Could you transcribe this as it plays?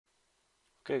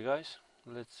Okay guys,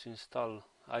 let's install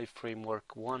Yii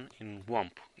Framework1 in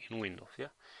Wamp in Windows. Yeah,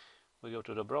 we go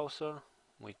to the browser,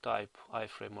 we type Yii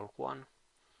Framework1,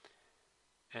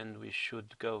 and we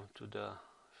should go to the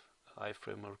Yii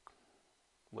Framework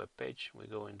web page. We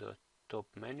go in the top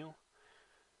menu,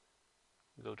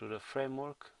 go to the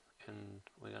framework, and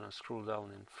we're gonna scroll down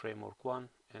in Framework1,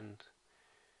 and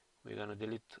we're gonna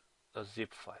delete a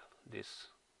zip file. This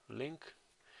link,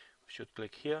 we should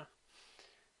click here,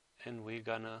 and we're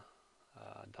gonna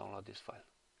download this file.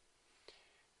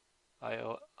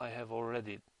 I have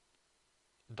already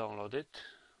downloaded.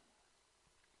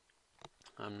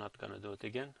 I'm not gonna do it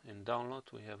again. In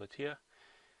download we have it here.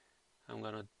 I'm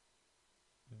gonna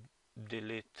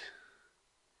delete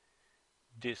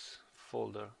this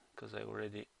folder because I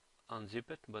already unzip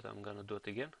it, but I'm gonna do it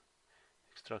again.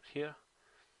 Extract here.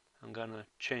 I'm gonna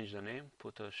change the name,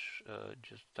 put a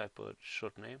just type a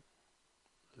short name,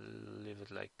 leave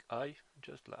it like I,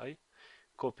 just like I.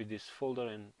 Copy this folder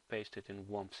and paste it in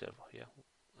Wamp server. Yeah,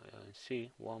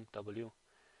 C Wamp W,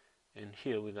 and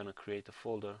here we're gonna create a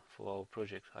folder for our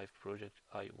project, Hive project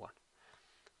I1.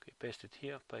 Okay, paste it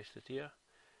here,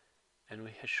 and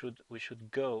we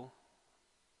should go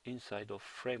inside of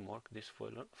framework, this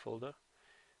folder,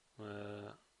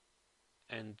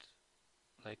 and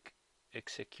like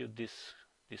execute this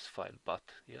file. But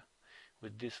yeah,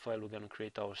 with this file we're gonna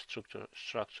create our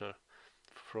structure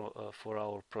for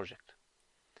our project.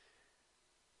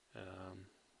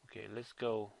 Okay, let's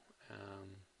go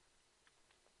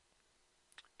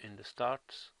in the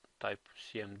start, type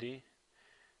cmd,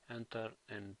 enter,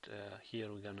 and here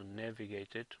we're gonna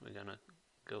navigate it. We're gonna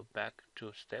go back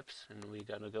 2 steps, and we're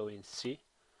gonna go in C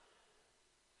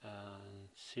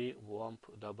Wamp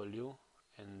W,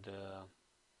 and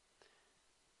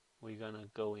we're gonna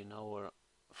go in our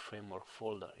framework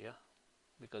folder. Yeah,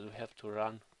 because we have to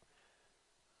run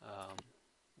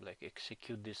like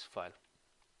execute this file.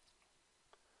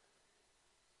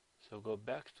 So go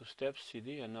back 2 steps,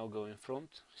 CD, and now go in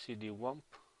front, CD Wamp.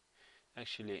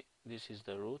 Actually this is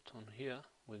the root on here.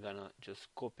 We're gonna just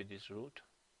copy this root,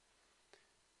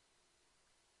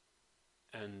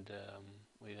 and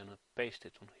we're gonna paste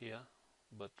it on here,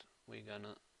 but we're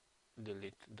gonna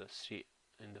delete the C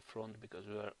in the front because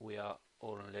we are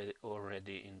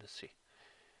already in the C.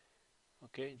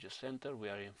 Okay, just enter. We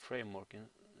are in framework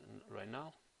right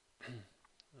now,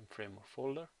 in framework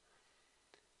folder,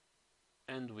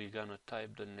 and we're gonna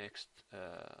type the next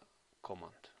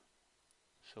command.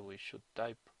 So we should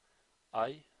type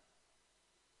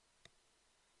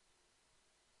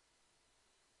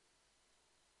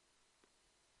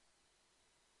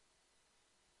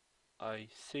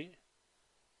IC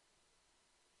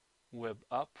web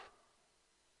app,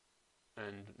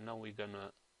 and now we're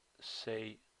gonna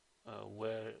say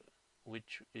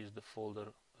which is the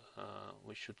folder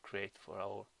we should create for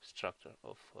our structure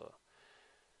of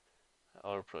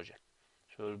our project.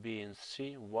 So it will be in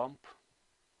C Wamp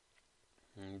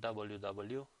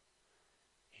WW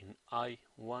in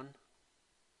I1.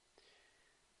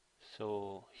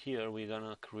 So here we're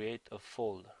gonna create a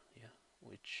folder, yeah,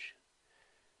 which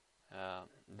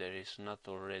there is not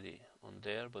already on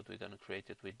there, but we're gonna create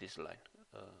it with this line,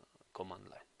 command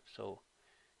line. So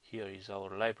here is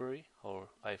our library, our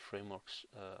iframeworks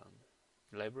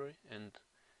library, and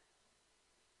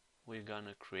we're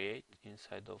gonna create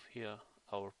inside of here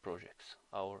our projects,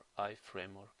 our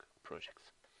iframework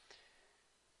projects.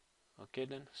 Okay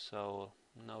then, so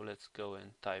now let's go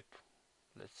and type,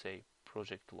 let's say,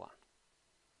 project 1.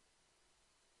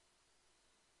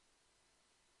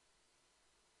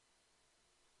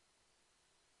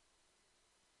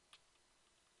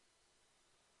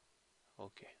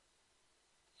 Okay,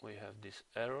 we have this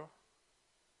error.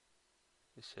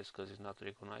 It says because it's not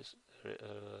recognized,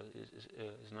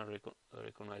 is not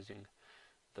recognizing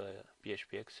the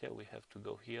PHPX here. We have to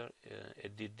go here,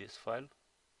 edit this file,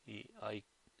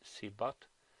 EICBot.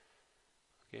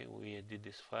 Okay, we edit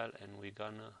this file, and we're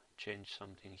gonna change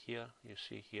something here. You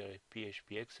see here a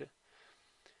PHPX.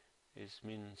 It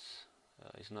means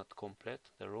it's not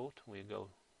complete the route. We go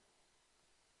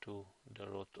to the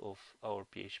root of our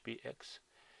PHPX,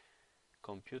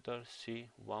 computer C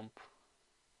Wamp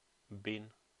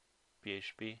bin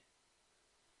PHP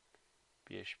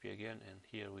again, and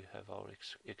here we have our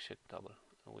executable.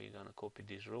 We're gonna copy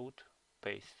this root,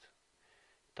 paste,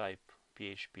 type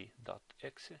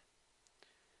php.exe,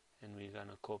 and we're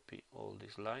gonna copy all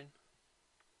this line,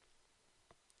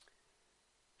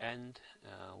 and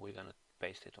we're gonna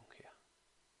paste it on here.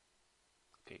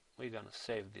 Okay, we're gonna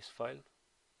save this file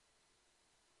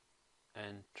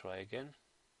and try again.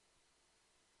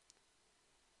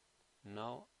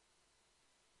 Now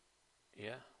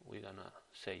yeah, we're gonna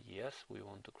say yes, we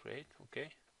want to create, okay,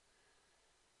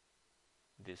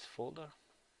 this folder,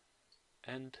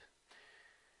 and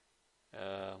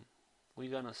we're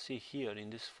gonna see here in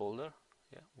this folder,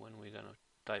 yeah, when we're gonna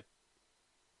type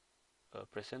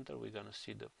press enter, we're gonna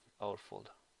see our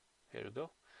folder. Here we go.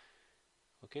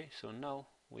 Okay, so now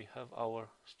we have our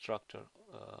structure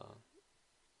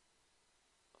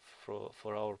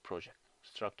for our project,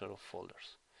 structure of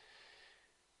folders.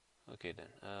 Okay, then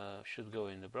should go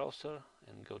in the browser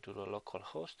and go to the local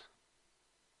host.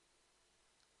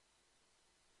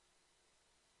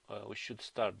 We should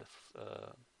start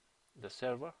the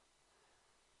server.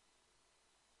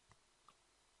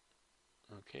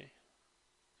 Okay,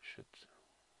 should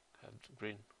have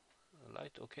green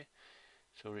light. Okay,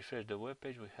 so refresh the web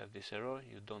page. We have this error,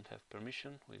 you don't have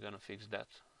permission. We're gonna fix that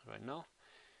right now.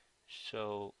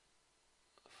 So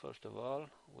first of all,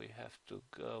 we have to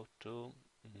go to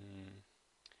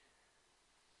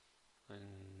in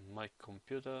my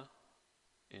computer,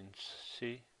 in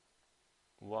C,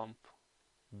 Wamp,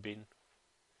 bin,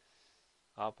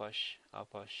 Apache,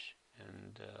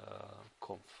 and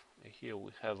conf. Here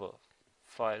we have a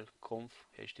file conf,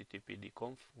 httpd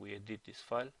conf. We edit this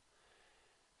file,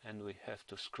 and we have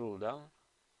to scroll down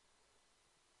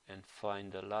and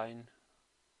find a line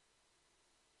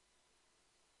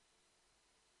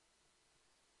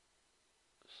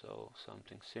so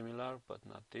something similar, but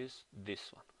not this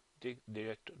one.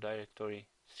 Directory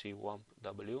C Wamp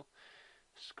W.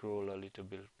 Scroll a little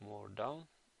bit more down,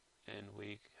 and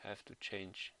we have to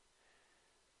change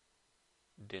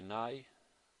deny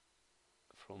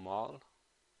from all.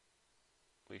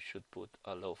 We should put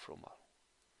allow from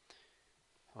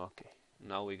all. Okay,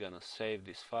 now we're gonna save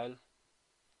this file,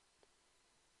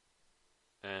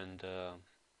 and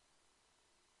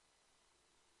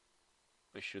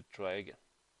we should try again.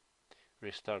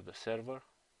 Restart the server,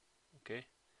 okay,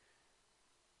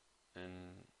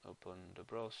 and open the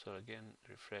browser again,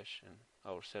 refresh, and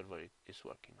our server is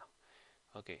working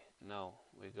now. Okay, now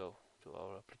we go to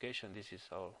our application. This is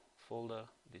our folder,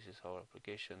 this is our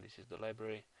application, this is the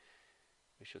library.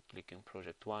 We should click in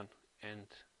project 1, and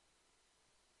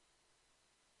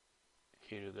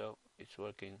here you go, it's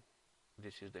working.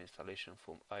 This is the installation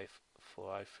for Yii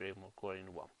Framework1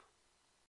 in Wamp.